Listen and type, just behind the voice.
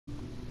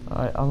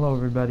Alright, hello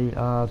everybody.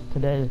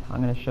 Today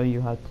I'm going to show you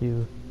how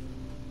to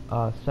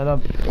set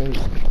up a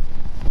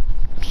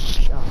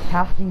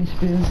casting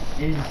spoon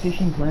in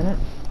Fishing Planet.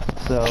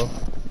 So,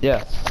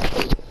 yeah.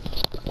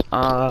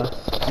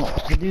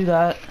 To do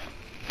that,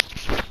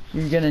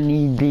 you're going to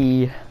need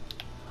the...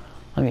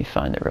 Let me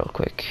find it real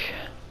quick.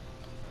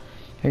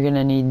 You're going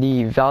to need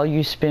the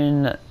value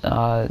spin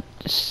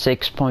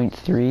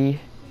 6.3.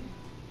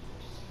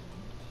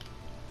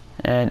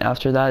 And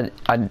after that,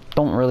 I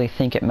don't really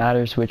think it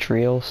matters which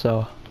reel,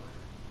 so...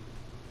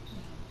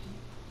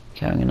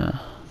 Okay, I'm gonna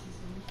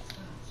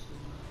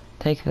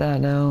take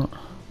that out.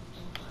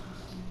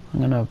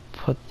 I'm gonna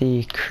put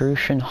the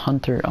Crucian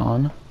Hunter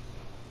on.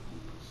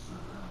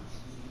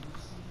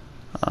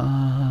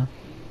 I'll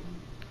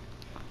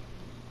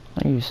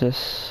use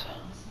this.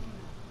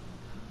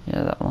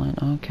 Yeah, that line.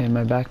 Okay,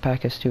 my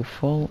backpack is too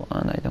full,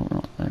 and I don't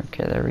know.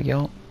 Okay, there we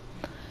go.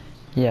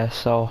 Yeah,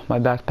 so my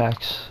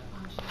backpack's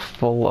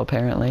full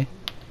apparently.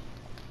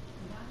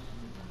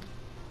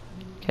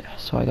 Okay,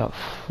 so I got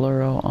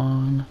fluoro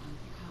on.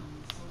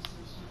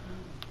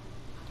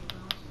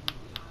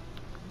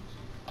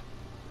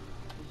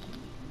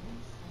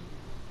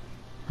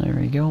 There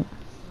we go.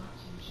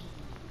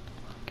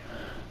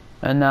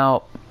 And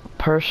now,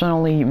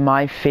 personally,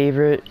 my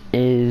favorite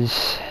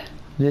is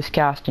this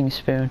casting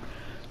spoon,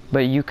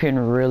 but you can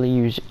really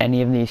use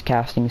any of these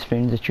casting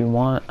spoons that you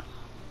want.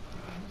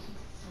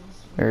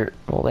 Or,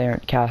 well, they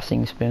aren't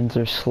casting spoons,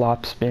 they're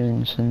slop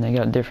spoons, and they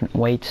got different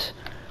weights.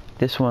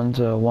 This one's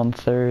a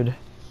 1/3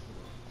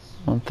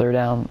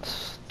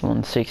 ounce,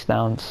 1/6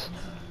 ounce,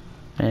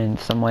 and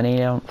some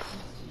 1/8 ounce.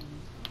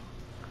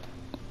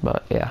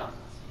 But yeah,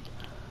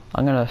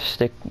 I'm gonna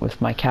stick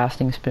with my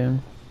casting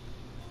spoon.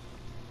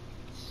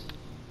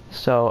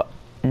 So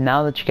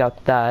now that you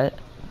got that,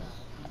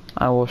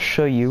 I will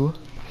show you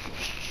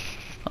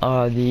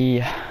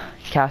the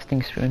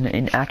casting spoon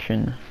in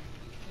action.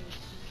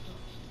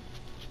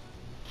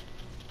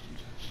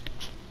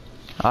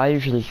 I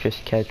usually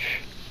just catch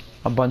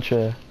a bunch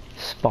of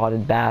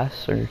spotted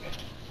bass or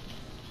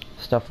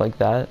stuff like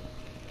that.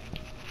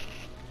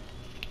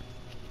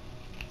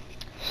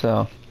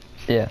 So,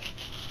 yeah.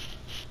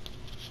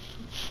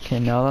 Okay,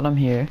 now that I'm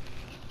here,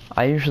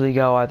 I usually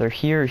go either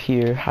here or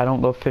here. I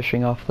don't go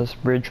fishing off this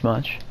bridge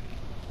much.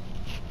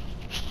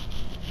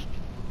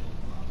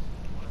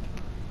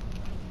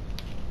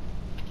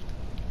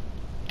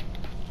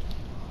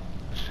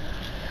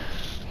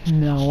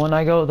 Now, when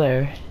I go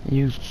there,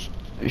 you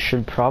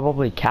should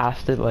probably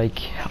cast it like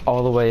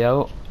all the way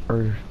out,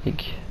 or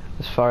like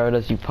as far out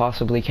as you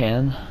possibly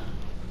can,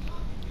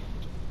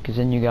 because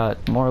then you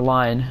got more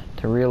line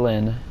to reel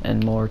in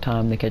and more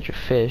time to catch a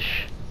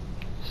fish.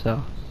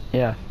 So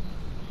yeah,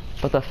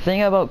 but the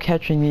thing about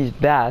catching these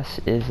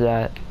bass is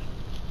that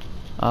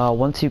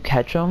once you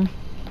catch them,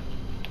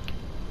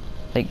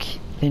 like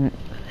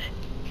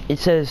it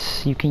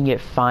says you can get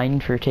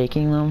fined for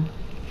taking them,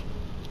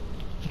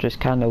 which is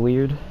kind of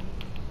weird.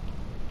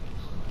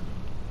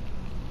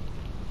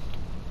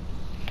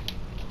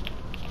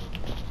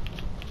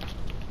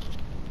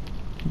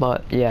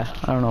 But yeah,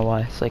 I don't know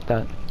why it's like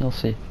that. You'll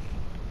see.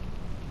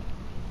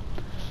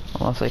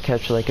 Unless I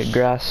catch like a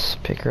grass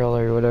pickerel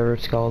or whatever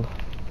it's called.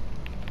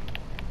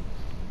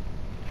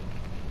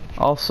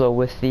 Also,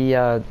 with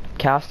the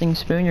casting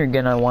spoon, you're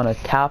gonna want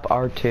to tap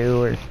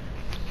R2 or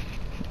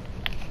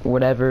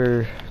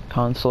whatever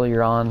console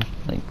you're on,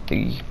 like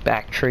the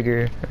back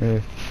trigger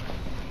or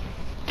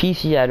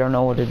PC. I don't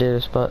know what it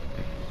is, but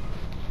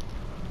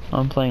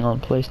I'm playing on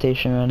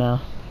PlayStation right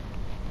now.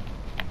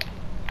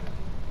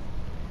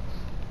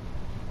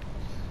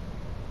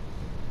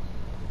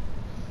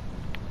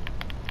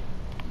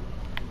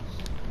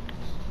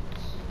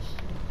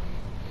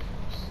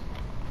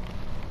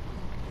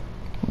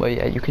 But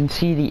yeah, you can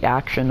see the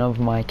action of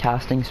my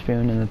casting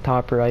spoon in the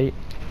top right.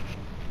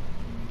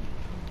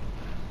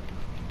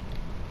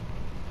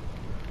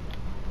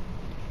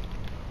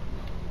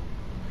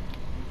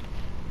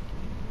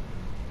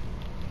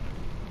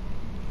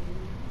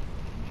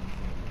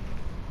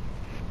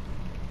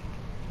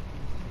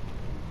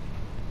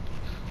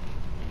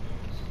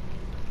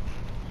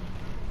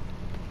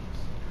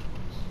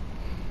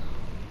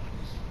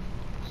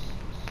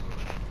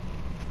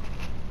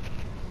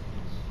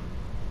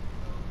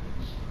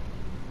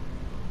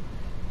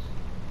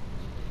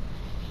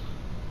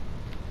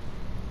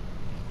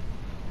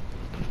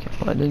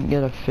 Well, I didn't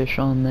get a fish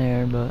on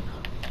there, but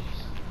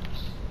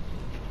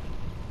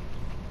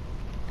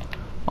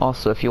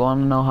also if you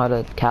want to know how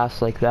to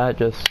cast like that,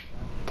 just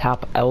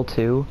tap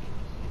L2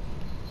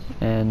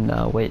 and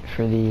wait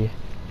for the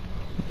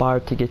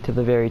bar to get to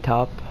the very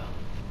top,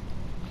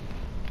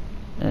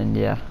 and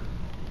yeah.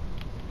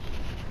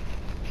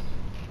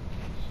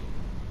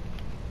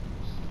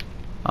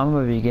 I'm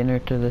a beginner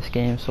to this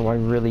game, so I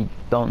really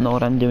don't know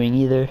what I'm doing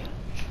either.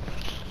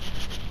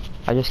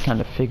 I just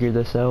kind of figured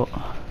this out.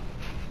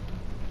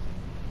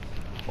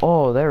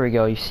 Oh, there we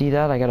go. You see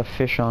that? I got a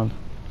fish on.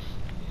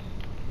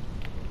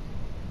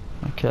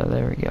 Okay,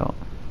 there we go.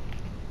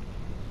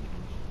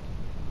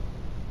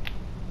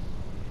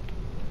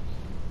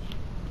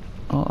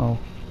 Uh-oh.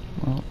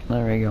 Well,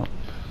 there we go.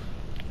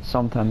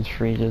 Sometimes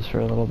freezes for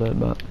a little bit,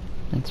 but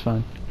it's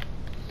fine.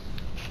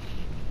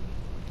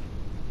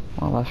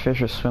 Well, that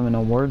fish is swimming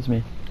towards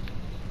me.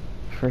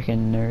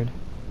 Freaking nerd.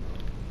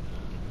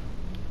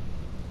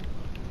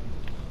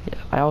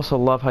 Yeah, I also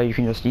love how you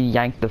can just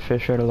yank the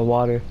fish out of the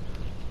water.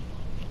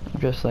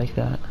 Just like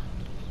that.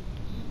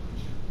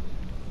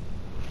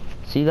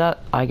 See that?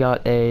 I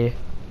got a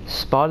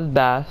spotted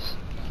bass.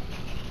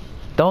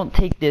 Don't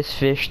take this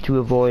fish to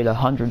avoid a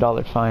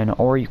 $100 fine,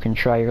 or you can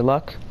try your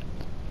luck.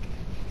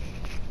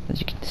 As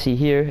you can see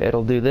here,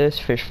 it'll do this,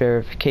 fish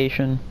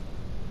verification.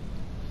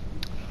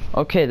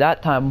 Okay,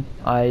 that time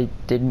I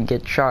didn't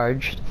get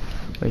charged,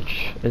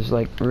 which is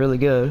like really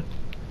good.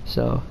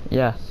 So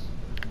yeah,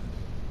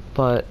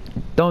 but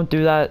don't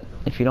do that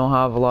if you don't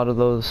have a lot of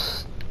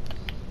those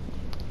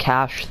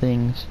cash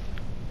things.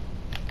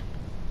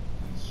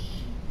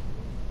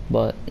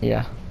 But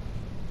yeah.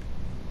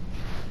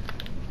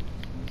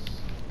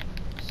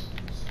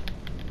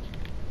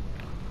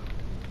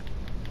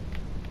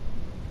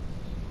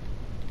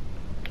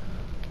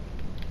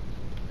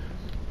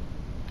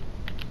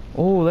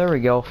 Oh, there we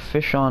go.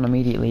 Fish on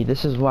immediately.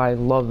 This is why I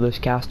love this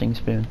casting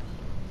spoon.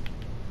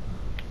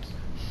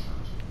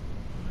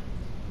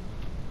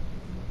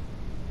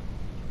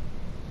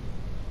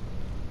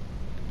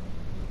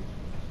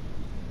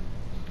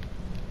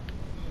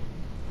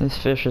 This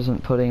fish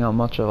isn't putting up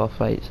much of a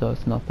fight, so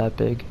it's not that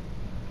big.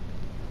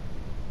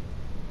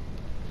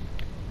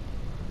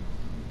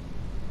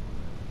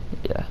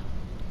 Yeah.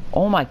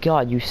 Oh my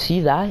god, you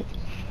see that?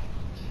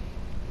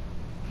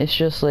 It's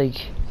just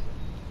like,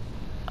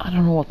 I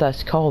don't know what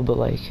that's called, but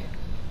like,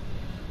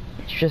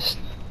 it's just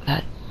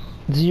that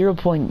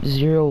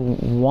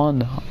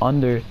 0.01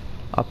 under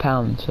a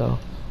pound, so.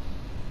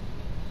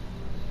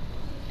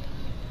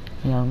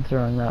 Yeah, I'm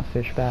throwing that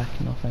fish back,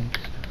 no thanks.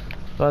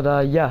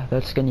 But yeah,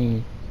 that's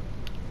gonna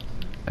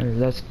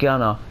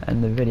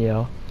end the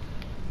video.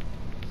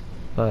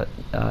 But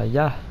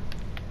yeah,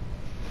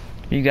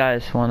 if you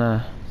guys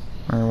wanna,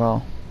 or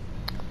well,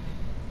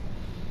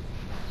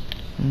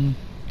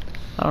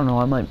 I don't know,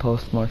 I might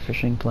post more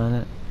Fishing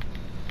Planet.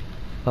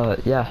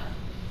 But yeah,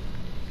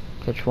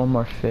 catch one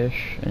more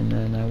fish and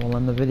then I will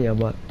end the video.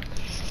 But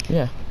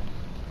yeah.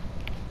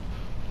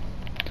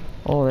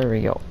 Oh, there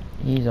we go.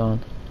 He's on.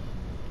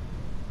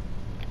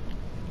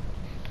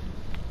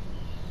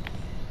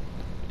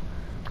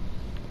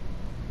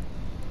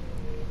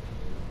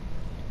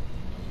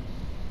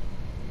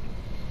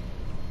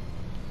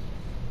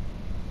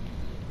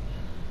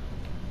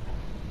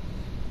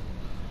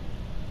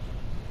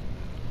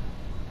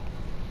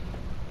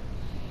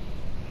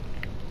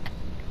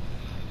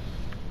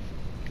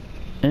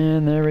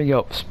 And there we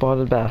go,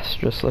 spotted bass,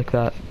 just like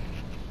that.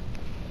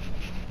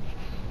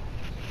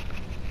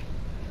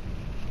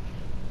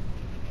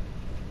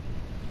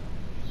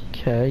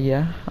 Okay,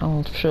 yeah,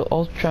 I'll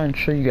try and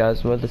show you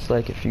guys what it's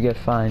like if you get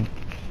fined.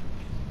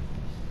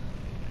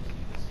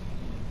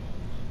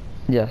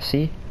 Yeah,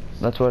 see?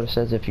 That's what it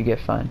says if you get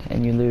fined,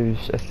 and you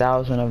lose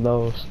 1,000 of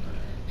those.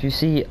 If you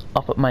see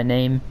up at my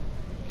name,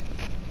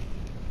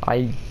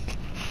 I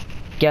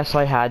guess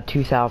I had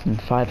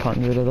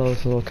 2,500 of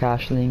those little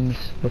cash things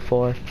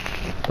before,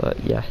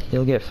 but yeah,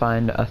 you'll get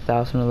fined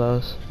 1,000 of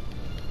those.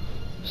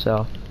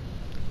 So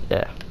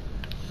yeah,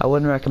 I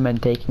wouldn't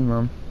recommend taking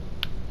them.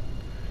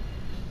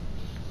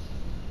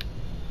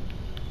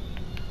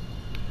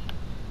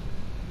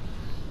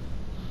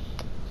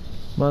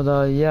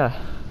 But yeah,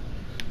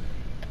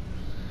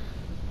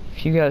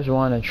 if you guys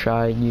want to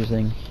try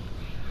using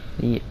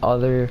the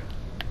other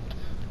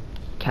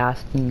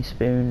casting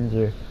spoons,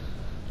 or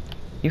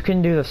you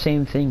can do the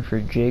same thing for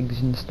jigs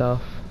and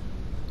stuff.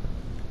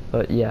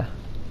 But yeah.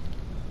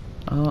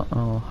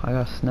 Uh-oh, I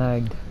got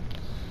snagged.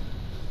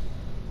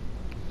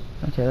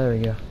 Okay, there we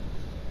go.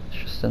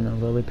 It's just in the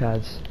lily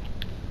pads.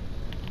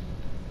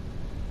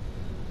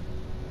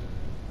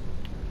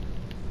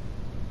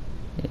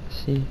 Yeah,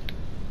 see?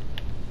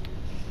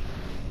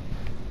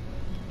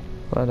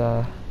 But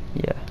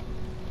yeah.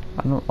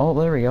 I don't, oh,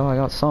 there we go, I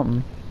got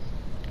something.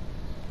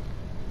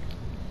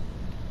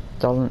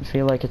 Doesn't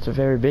feel like it's a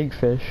very big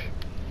fish.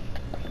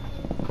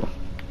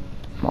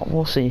 Well,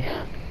 we'll see.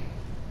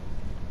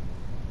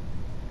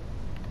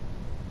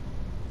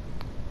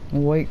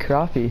 White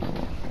crappie.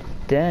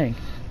 Dang.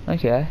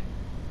 Okay.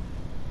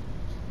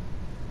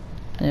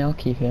 Yeah, I'll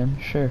keep him,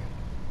 sure.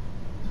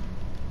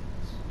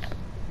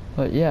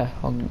 But yeah,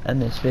 I'll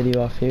end this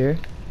video off here.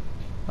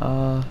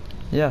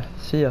 Yeah,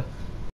 see ya.